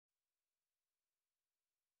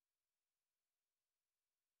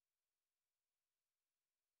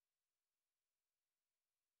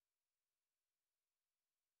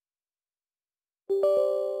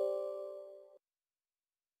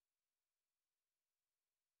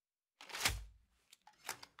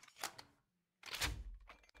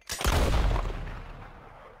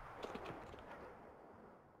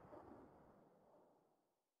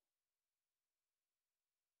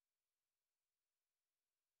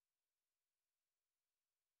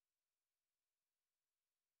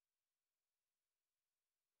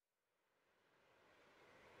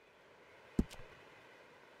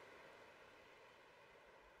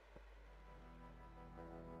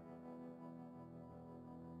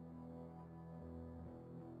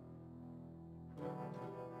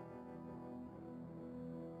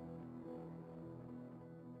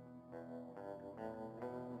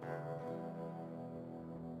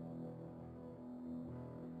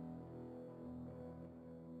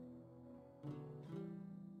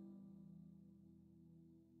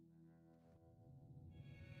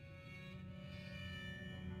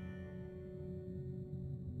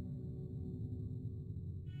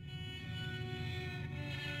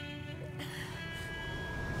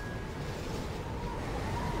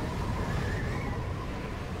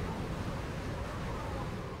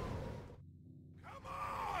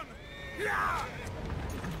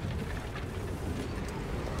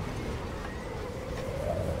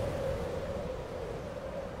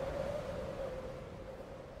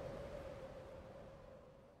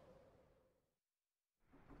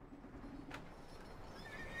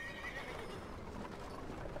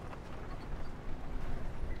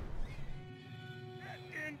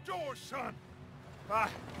Indoors, son!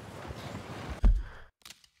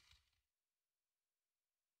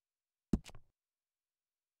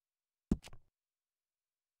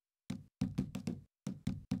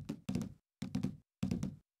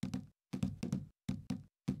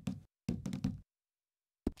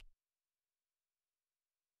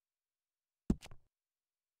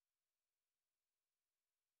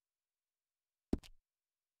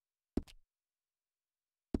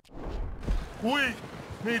 We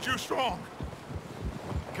need you strong.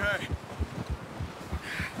 Okay.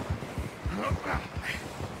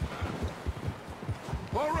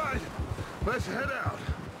 All right, let's head out.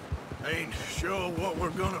 Ain't sure what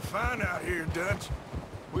we're gonna find out here, Dutch.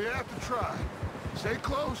 We have to try. Stay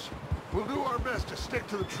close. We'll do our best to stick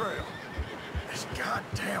to the trail. This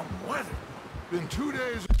goddamn weather. Been 2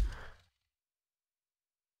 days.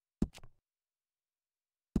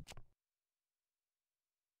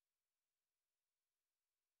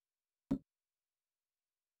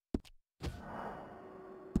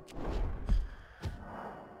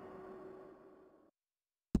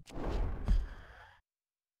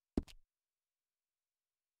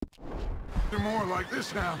 More like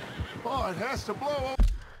this now. Oh, it has to blow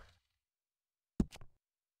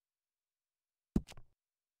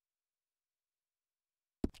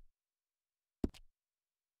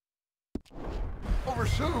over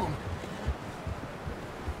soon.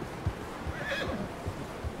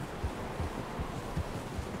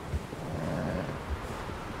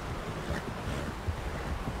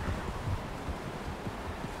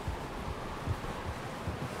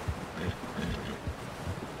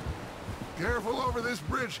 Careful over this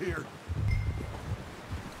bridge here.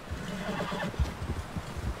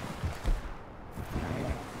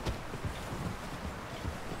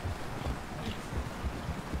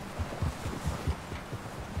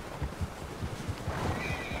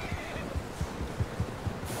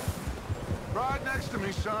 Ride next to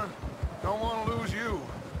me, son. Don't want to lose you.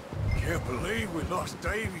 Can't believe we lost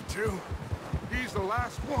Davy, too. He's the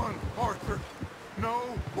last one, Arthur. No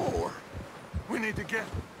more. We need to get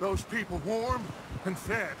those people warm and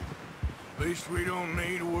fed. At least we don't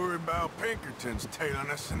need to worry about Pinkertons tailing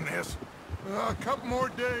us in this. A couple more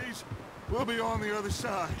days, we'll be on the other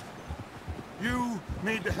side. You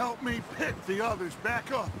need to help me pick the others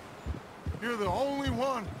back up. You're the only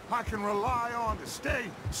one I can rely on to stay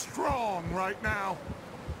strong right now.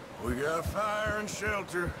 We got fire and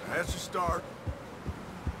shelter. That's a start.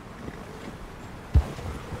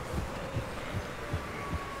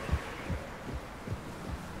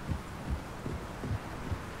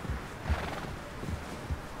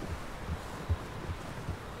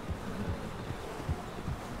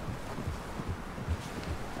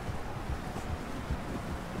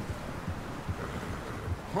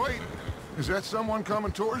 Wait, is that someone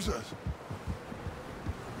coming towards us?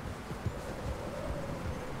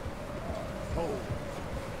 Oh.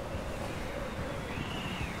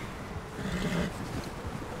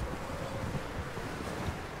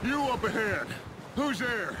 You up ahead. Who's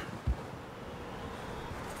there?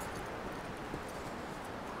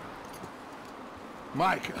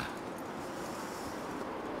 Micah.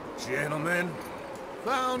 Gentlemen.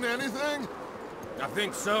 Found anything? I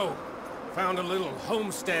think so. Found a little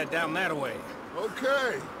homestead down that way.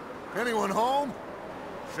 Okay. Anyone home?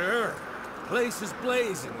 Sure. Place is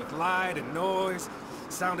blazing with light and noise.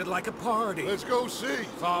 Sounded like a party. Let's go see.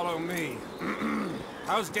 Follow me.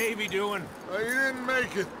 How's Davy doing? He didn't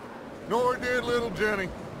make it. Nor did little Jenny.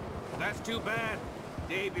 That's too bad.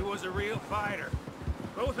 Davy was a real fighter.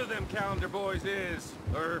 Both of them calendar boys is.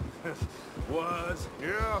 Or was.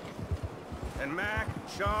 Yeah. And Mac,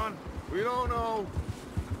 Sean? We don't know.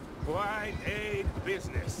 Quite a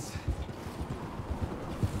business.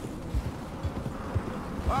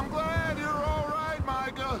 I'm glad you're all right,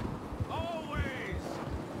 Micah. Always!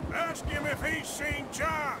 Ask him if he's seen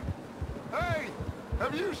John. Hey,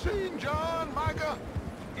 have you seen John, Micah?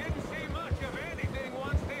 Didn't see much of anything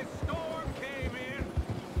once this storm came in.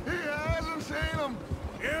 He hasn't seen him.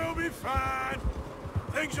 He'll be fine.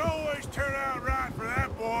 Things always turn out right for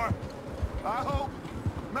that boy. I hope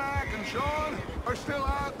Mac and Sean are still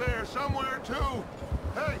out there somewhere, too.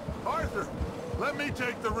 Hey, Arthur, let me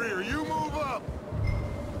take the rear. You move up.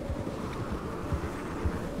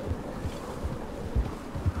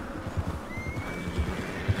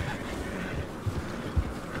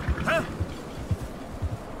 Huh?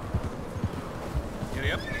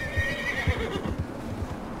 Giddy up.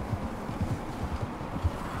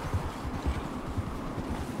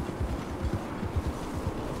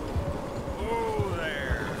 Oh,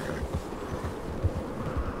 there.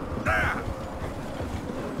 Ah!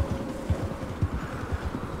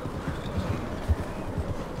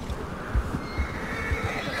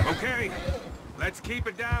 Okay, let's keep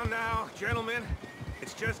it down now, gentlemen.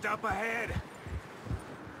 It's just up ahead.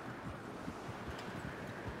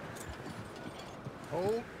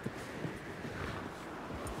 Hold.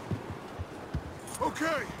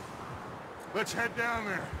 Okay. Let's head down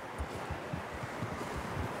there.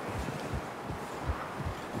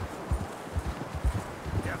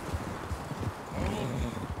 Yep.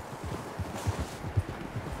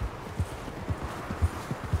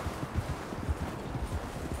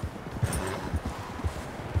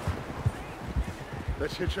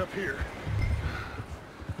 Let's hitch up here.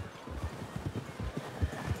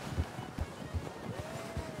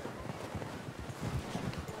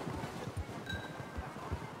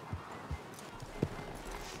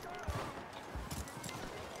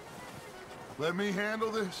 Let me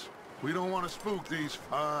handle this. We don't want to spook these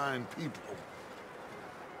fine people.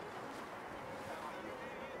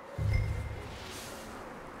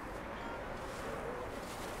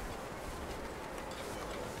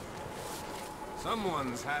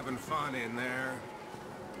 Someone's having fun in there.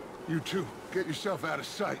 You two, get yourself out of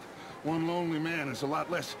sight. One lonely man is a lot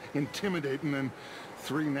less intimidating than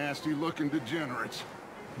three nasty-looking degenerates.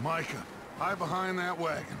 Micah, hide behind that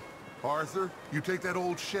wagon. Arthur, you take that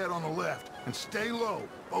old shed on the left, and stay low,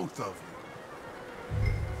 both of you.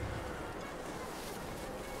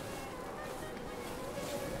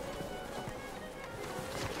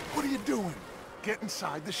 What are you doing? Get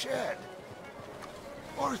inside the shed.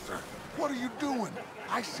 Arthur, what are you doing?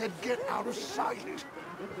 I said get out of sight.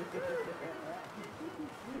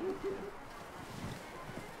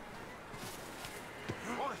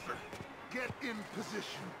 Arthur, get in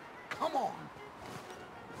position. Come on.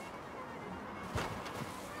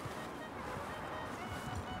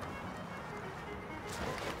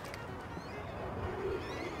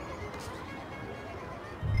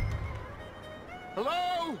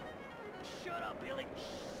 Hello? Shut up, Billy.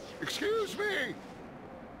 Excuse me.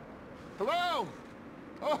 Hello?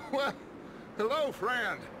 Oh, well, hello,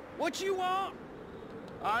 friend. What you want?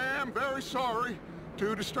 I am very sorry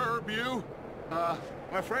to disturb you.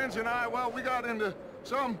 My friends and I, well, we got into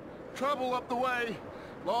some trouble up the way,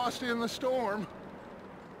 lost in the storm.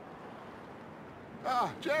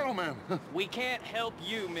 Gentlemen. We can't help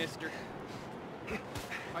you, mister.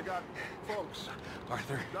 I got folks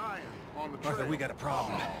Arthur, dying on the trail. Arthur, we got a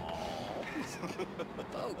problem.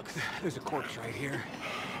 There's a corpse right here.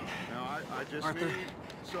 Now, I just Arthur, need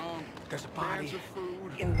some there's a body cans of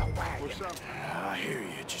food in the wagon. or something. I hear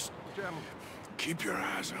you. Just Gentlemen, keep your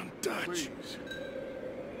eyes on Dutch. please.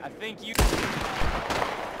 I think you... From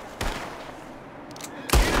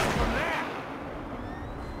there!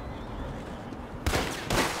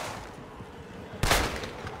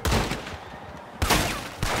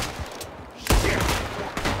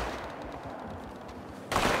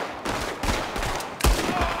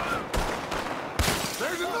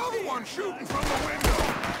 There's another one shooting from the window.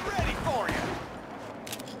 Ready for you!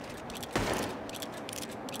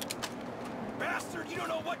 Bastard, you don't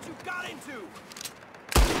know what you got into!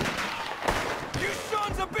 You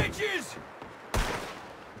sons of bitches!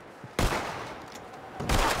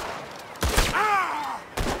 Ah!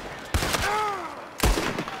 Ah!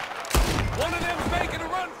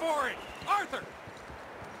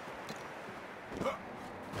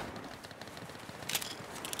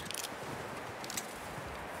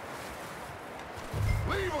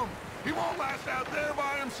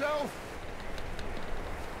 yourself?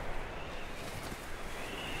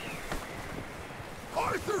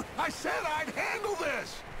 Arthur, I said I'd handle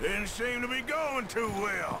this! Didn't seem to be going too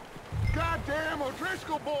well. Goddamn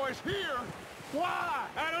O'Driscoll boys here! Why?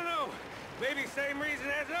 I don't know. Maybe same reason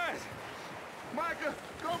as us. Micah,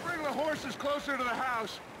 go bring the horses closer to the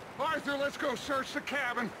house. Arthur, let's go search the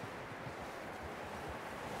cabin.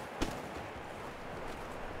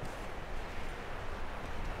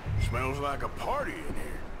 Smells like a party in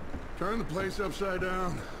here. Turn the place upside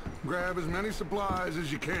down. Grab as many supplies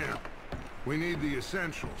as you can. We need the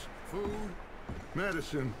essentials. Food,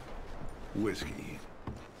 medicine, whiskey.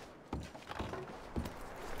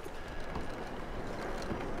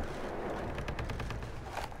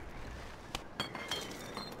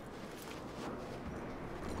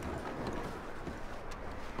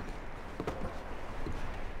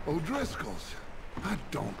 O'Driscoll's. I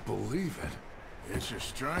don't believe it. It's a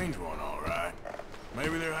strange one, all right.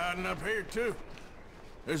 Maybe they're hiding up here, too.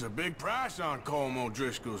 There's a big price on Colm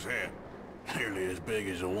O'Driscoll's head. Nearly as big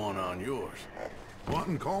as the one on yours.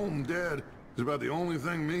 Wanting Colm dead is about the only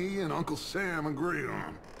thing me and Uncle Sam agree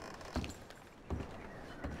on.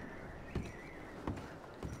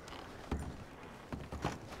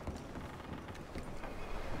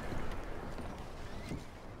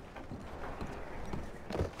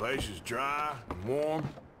 Place is dry and warm.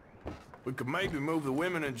 We could maybe move the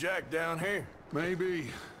women and Jack down here. Maybe.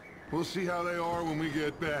 We'll see how they are when we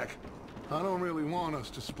get back. I don't really want us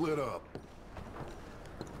to split up.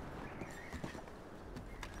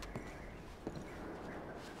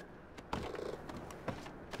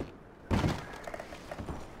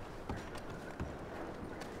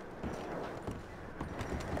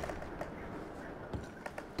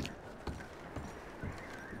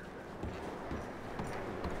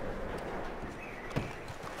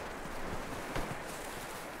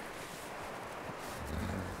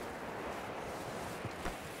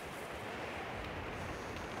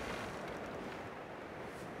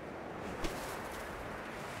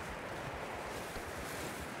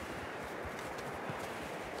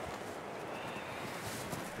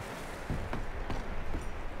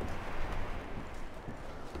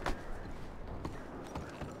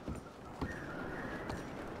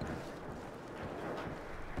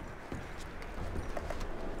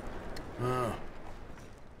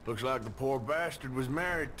 Looks like the poor bastard was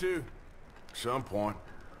married, too. At some point.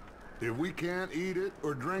 If we can't eat it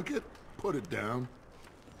or drink it, put it down.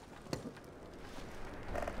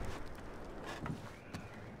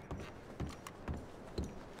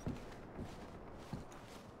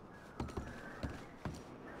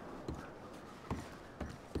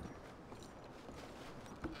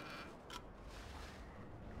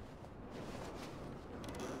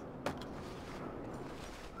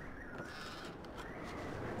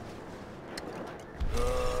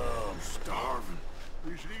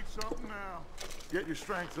 You should eat something now. Get your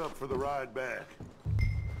strength up for the ride back.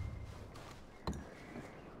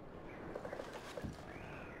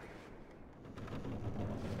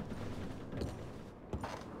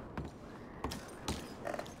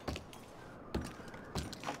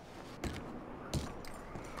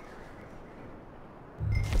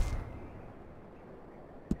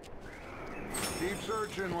 Keep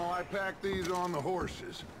searching while I pack these on the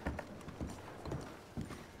horses.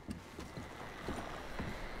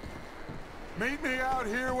 Meet me out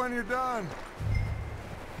here when you're done.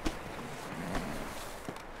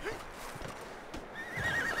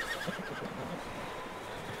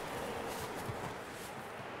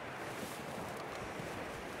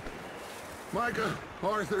 Micah,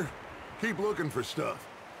 Arthur, keep looking for stuff.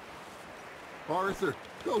 Arthur,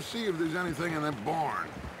 go see if there's anything in that barn.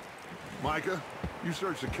 Micah, you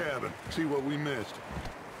search the cabin, see what we missed.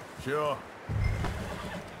 Sure.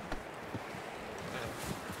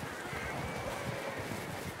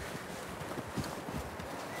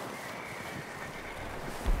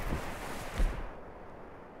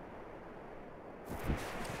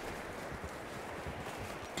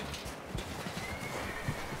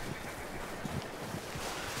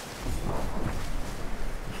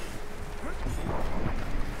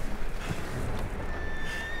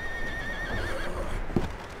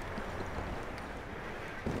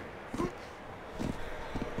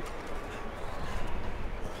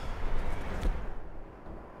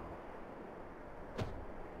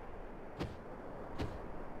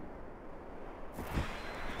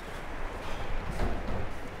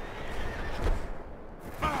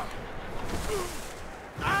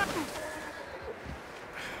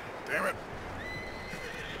 Damn it.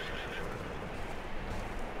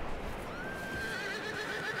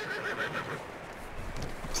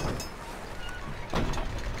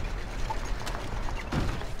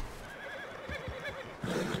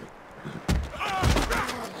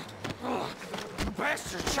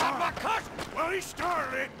 bastard shot my cousin! Well, he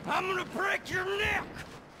started it. I'm gonna break your neck!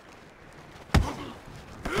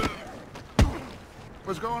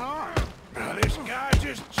 What's going on? Now, this guy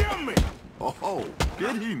just jumped me. Oh,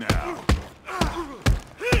 did he now?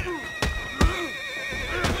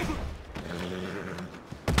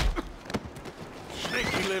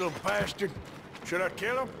 Sneaky little bastard. Should I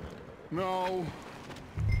kill him? No.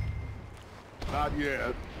 Not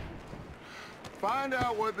yet. Find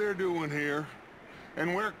out what they're doing here,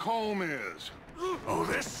 and where Colm is. Oh,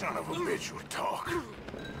 this son of a bitch will talk.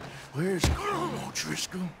 Where's Colm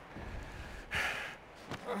O'Driscoll?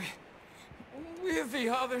 With the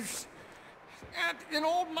others. At an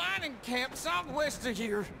old mining camp southwest of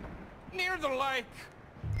here. Near the lake.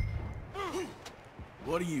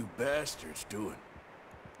 What are you bastards doing?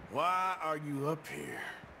 Why are you up here?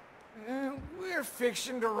 We're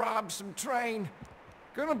fixing to rob some train.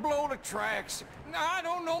 Gonna blow the tracks. I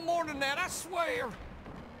don't know more than that, I swear.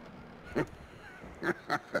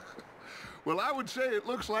 Well, I would say it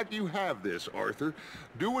looks like you have this, Arthur.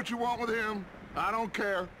 Do what you want with him. I don't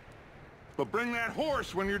care. But bring that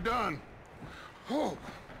horse when you're done. Oh.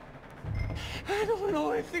 I don't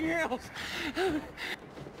know anything else.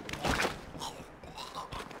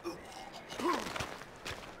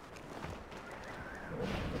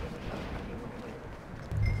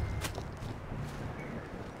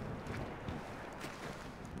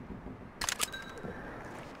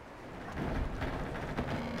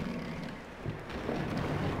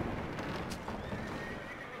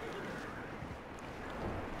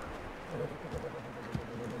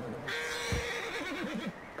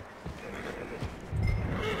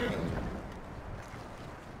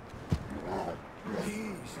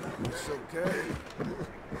 It's okay.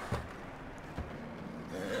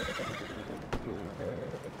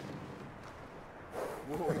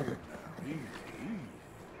 Whoa, now, easy.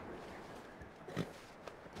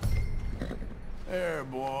 There,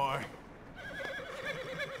 boy.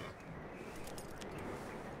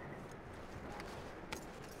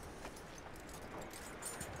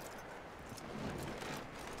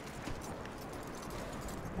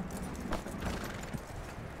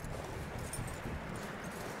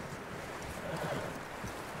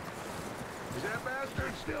 Is that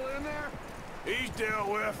bastard still in there? He's dealt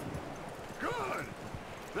with. Good.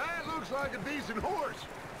 That looks like a decent horse.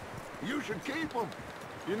 You should keep him.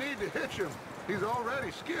 You need to hitch him. He's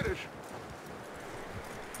already skittish.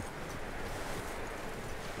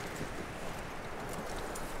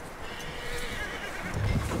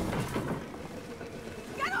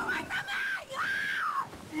 Get away from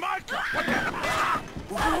me! Michael! What the?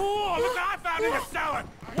 Oh, look, I found in the cellar!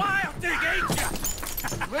 Wild thing, ain't ya?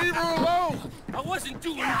 Leave her alone! I wasn't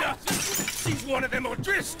doing nothing. She's one of them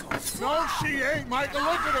O'Driscolls. No, she ain't, Michael.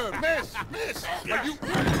 Look at her. Miss! Miss! Are you...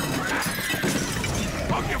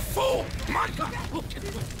 Oh, you fool! Michael!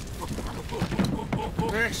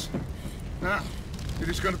 Miss. Now, it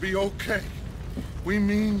is gonna be okay. We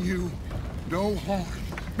mean you no harm.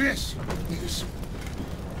 Miss! Miss.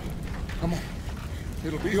 Come on.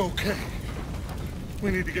 It'll be okay.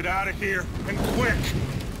 We need to get out of here, and quick.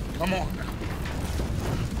 Come on now.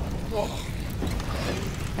 Oh.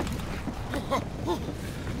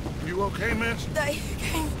 You okay, miss? They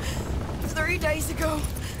came 3 days ago.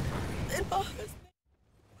 And my husband...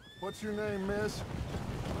 What's your name, miss?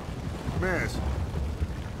 Miss.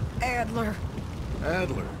 Adler.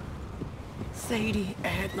 Adler. Sadie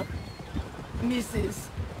Adler. Mrs.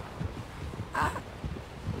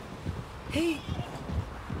 He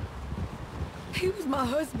was my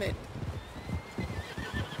husband.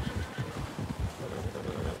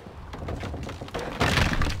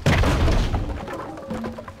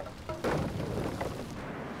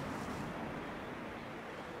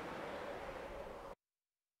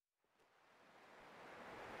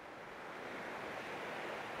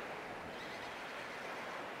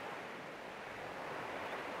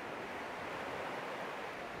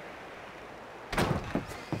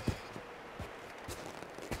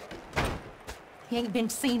 He ain't been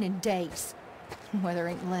seen in days. Weather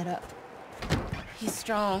ain't let up. He's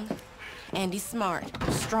strong, and he's smart.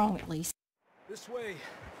 Strong, at least. This way.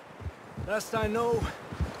 Last I know,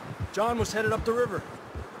 John was headed up the river.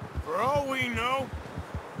 For all we know,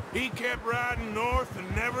 he kept riding north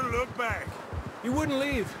and never looked back. He wouldn't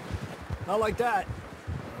leave. Not like that.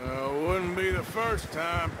 Wouldn't be the first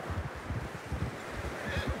time.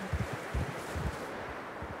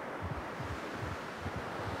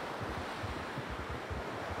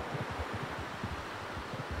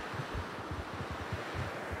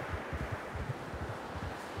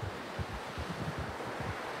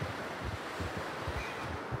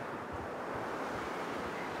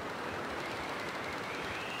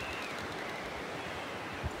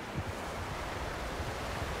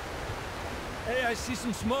 guys see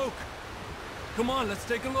some smoke. Come on, let's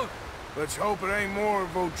take a look. Let's hope it ain't more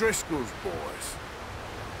of O'Driscoll's boys.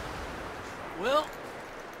 Well...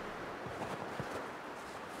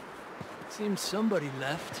 seems somebody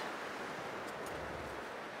left.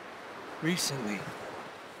 Recently.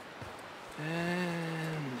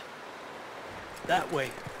 And... that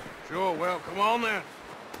way. Sure, well, come on then.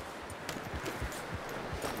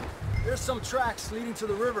 There's some tracks leading to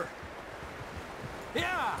the river.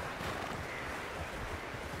 Yeah!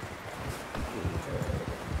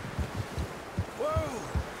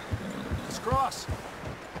 Whoa! Let's cross.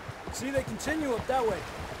 See, they continue up that way.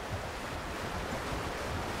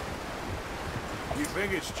 You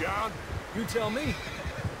think it's John? You tell me.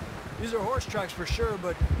 These are horse tracks for sure,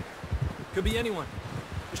 but could be anyone.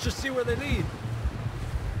 Let's just see where they lead.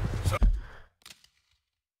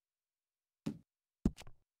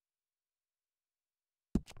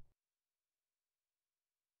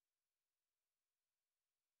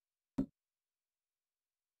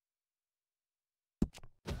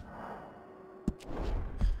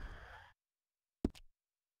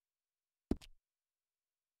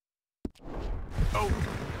 Oh,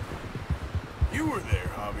 you were there,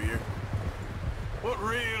 Javier. What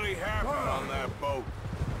really happened on that boat?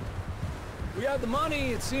 We had the money,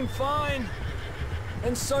 it seemed fine.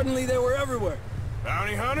 And suddenly they were everywhere.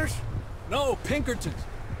 Bounty hunters? No, Pinkertons.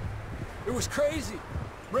 It was crazy.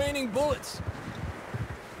 Raining bullets.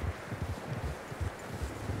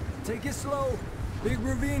 Take it slow. Big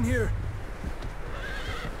ravine here.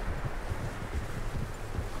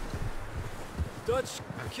 Dutch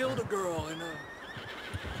killed a girl in a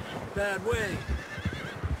bad way.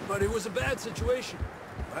 But it was a bad situation.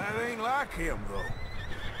 That ain't like him, though.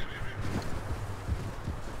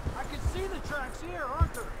 I can see the tracks here,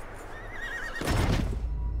 Arthur.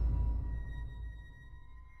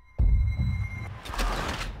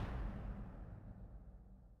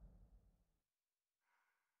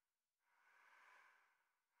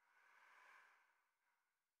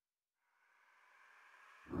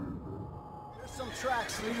 There's some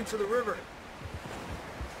tracks leading to the river.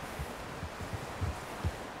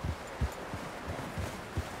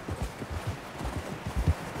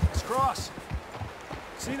 Let's cross.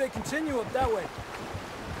 See, they continue up that way.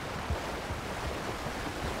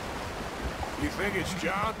 You think it's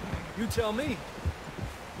John? You tell me.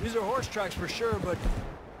 These are horse tracks for sure, but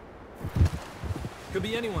could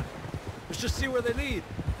be anyone. Let's just see where they lead.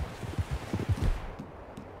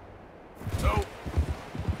 So,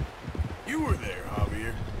 you were there,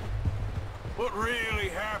 Javier. What really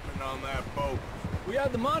happened on that boat? We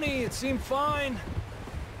had the money, it seemed fine.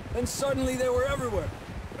 Then suddenly they were everywhere.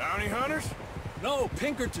 Bounty hunters? No,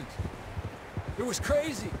 Pinkertons. It was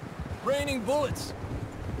crazy. Raining bullets.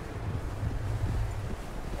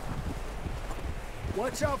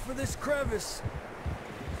 Watch out for this crevice.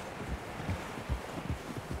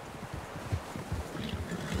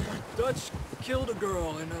 Dutch killed a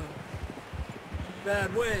girl in a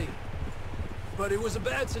bad way. But it was a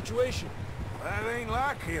bad situation. That ain't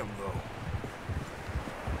like him, though.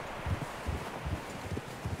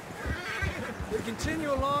 They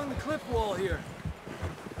continue along the cliff wall here.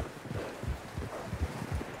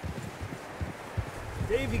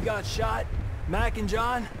 Davey got shot. Mac and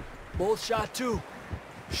John, both shot too.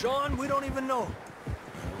 Sean, we don't even know.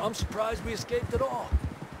 I'm surprised we escaped at all.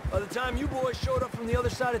 By the time you boys showed up from the other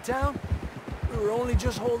side of town, we were only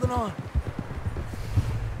just holding on.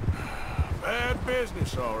 Bad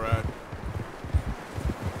business, all right.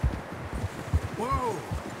 Whoa!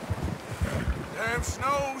 Damn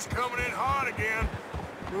snow's coming in hot again.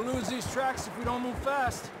 We'll lose these tracks if we don't move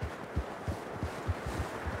fast.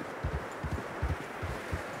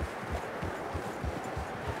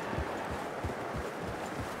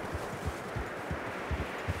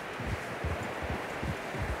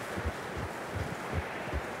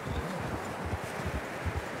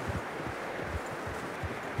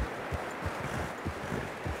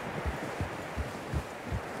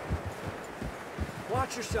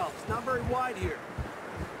 Watch yourself, it's not very wide here.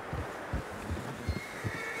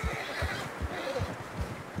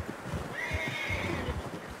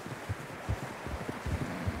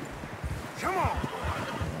 Come on!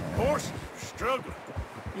 Horses struggling.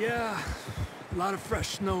 Yeah, a lot of fresh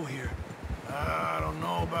snow here. I don't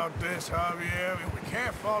know about this, Javier. We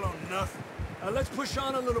can't follow nothing. Let's push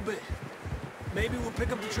on a little bit. Maybe we'll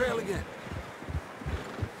pick up the trail again.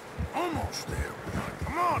 Almost there.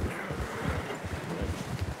 Come on now.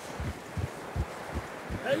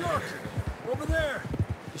 Hey, look! Over there!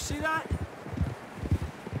 You see that?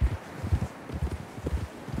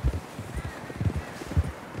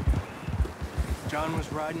 John was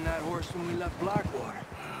riding that horse when we left Blackwater.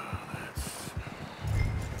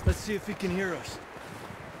 Let's see if he can hear us.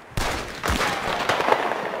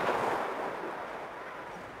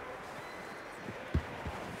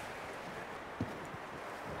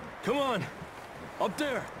 Come on! Up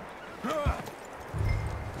there!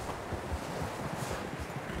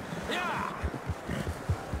 Yeah!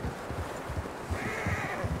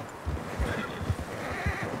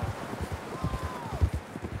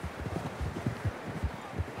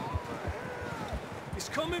 He's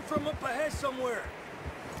coming from up ahead somewhere.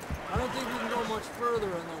 I don't think we can go much further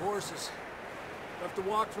on the horses. We'll have to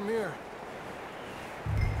walk from here.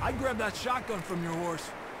 I'd grab that shotgun from your horse.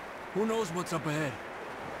 Who knows what's up ahead?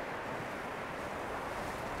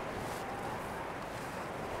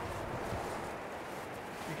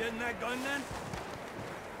 You getting that gun then?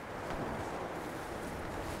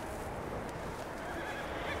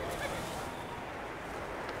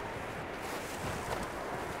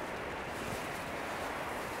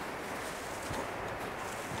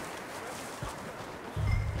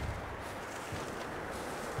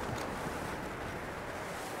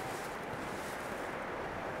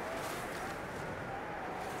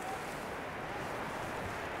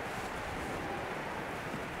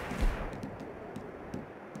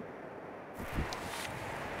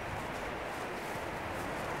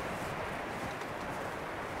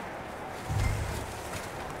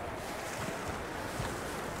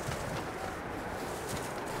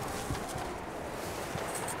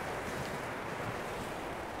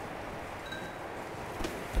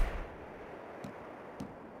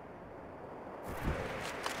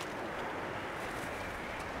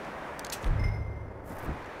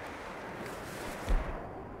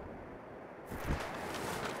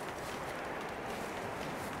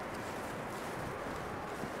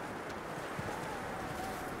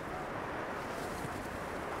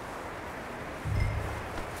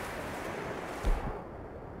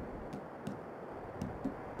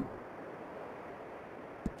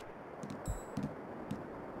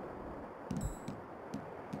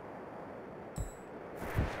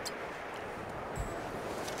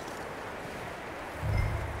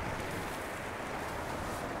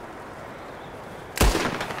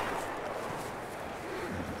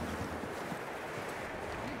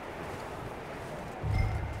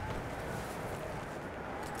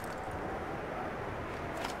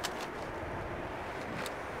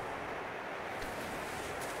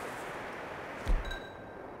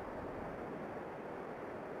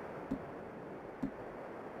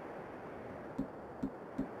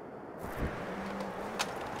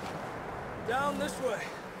 Down this way.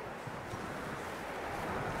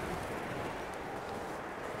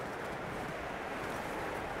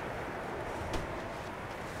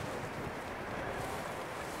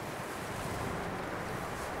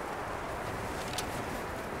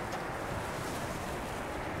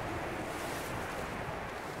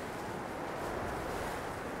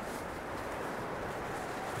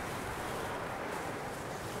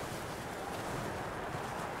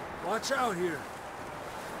 Watch out here.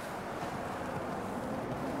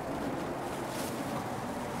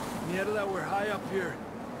 Yeah, that we're high up here.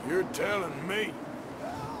 You're telling me.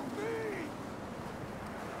 Help me!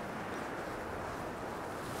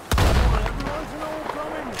 Come on, everyone's know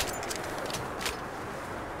coming.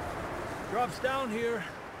 Drops down here.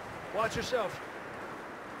 Watch yourself.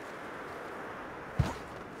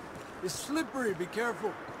 It's slippery, be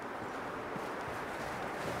careful.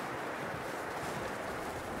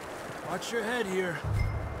 Watch your head here.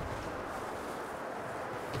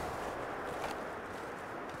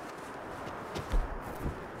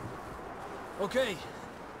 Okay,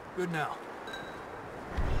 good now.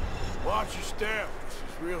 Watch your step. This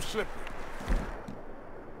is real slippery.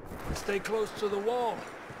 Stay close to the wall.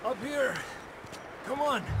 Up here. Come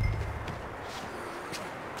on.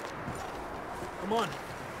 Come on.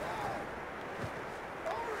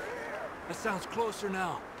 That sounds closer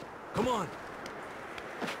now. Come on.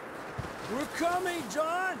 We're coming,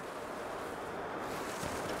 John!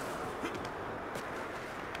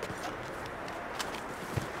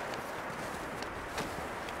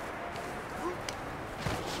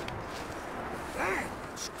 Damn,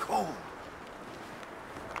 it's cold.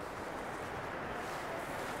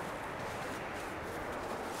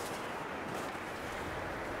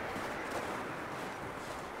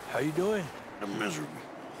 How you doing? I'm miserable.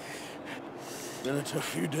 Been a tough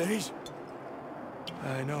few days.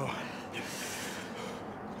 I know.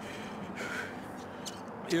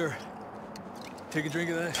 Here, take a drink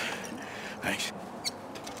of that. Thanks.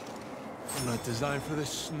 I'm not designed for this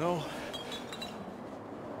snow.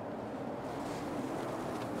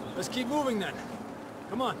 Let's keep moving then.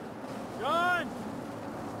 Come on. John!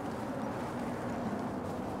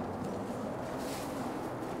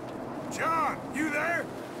 John, you there?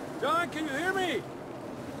 John, can you hear me?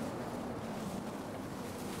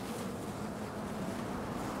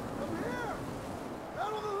 I'm here!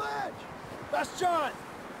 Out on the ledge! That's John!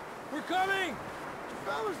 We're coming!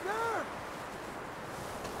 Fellas there!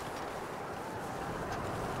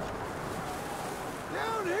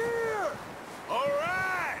 Down here! All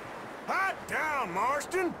right! Hot down,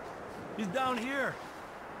 Marston! He's down here.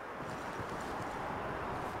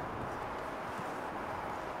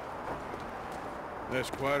 That's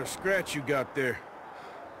quite a scratch you got there.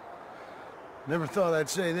 Never thought I'd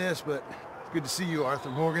say this, but good to see you,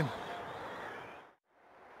 Arthur Morgan.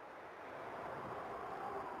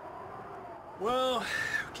 Well,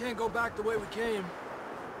 we can't go back the way we came.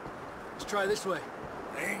 Let's try this way.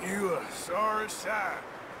 Ain't you a sorry sight?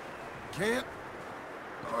 Can't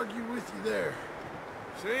argue with you there.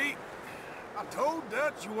 See? I told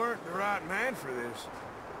Dutch you weren't the right man for this.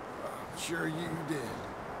 I'm sure you did.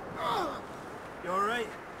 You all right?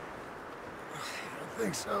 I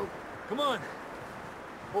think so. Come on.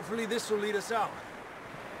 Hopefully this will lead us out.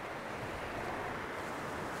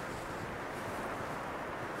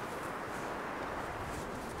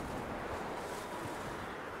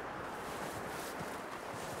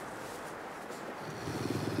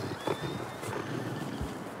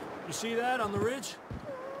 You see that on the ridge?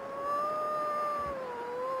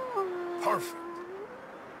 Perfect.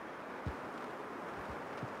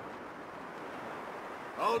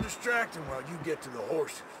 I'll distract him while you get to the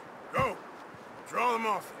horses. Go! Draw them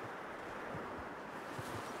off.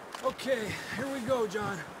 Okay, here we go,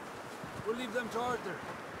 John. We'll leave them to Arthur.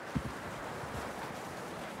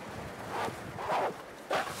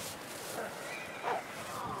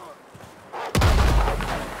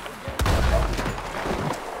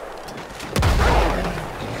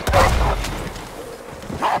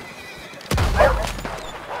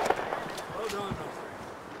 Well done, Arthur.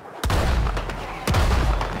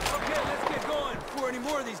 Okay, let's get going before any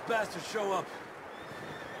more of these bastards show up.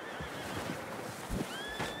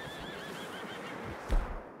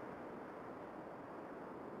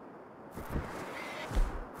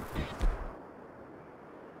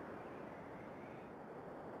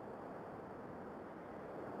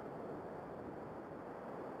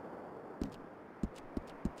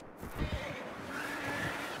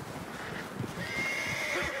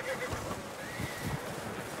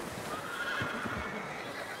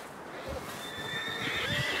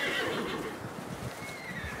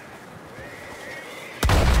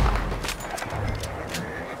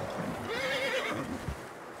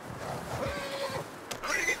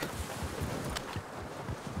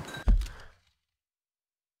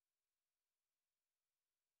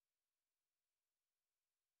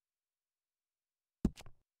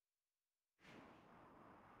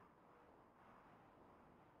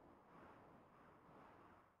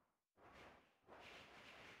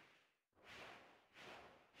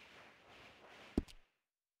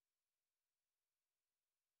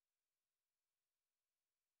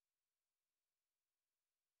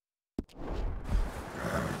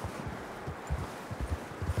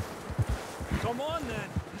 Come on, then.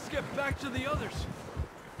 Let's get back to the others.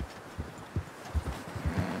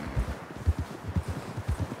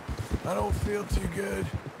 I don't feel too good.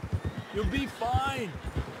 You'll be fine.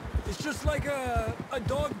 It's just like a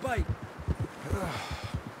dog bite.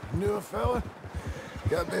 Knew a fella,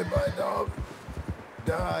 got bit by a dog,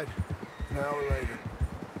 died an hour later.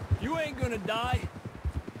 You ain't gonna die.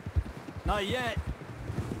 Not yet.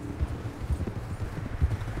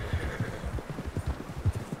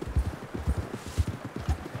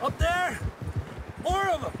 Up there! More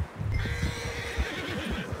of them!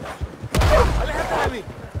 Alejate de mí!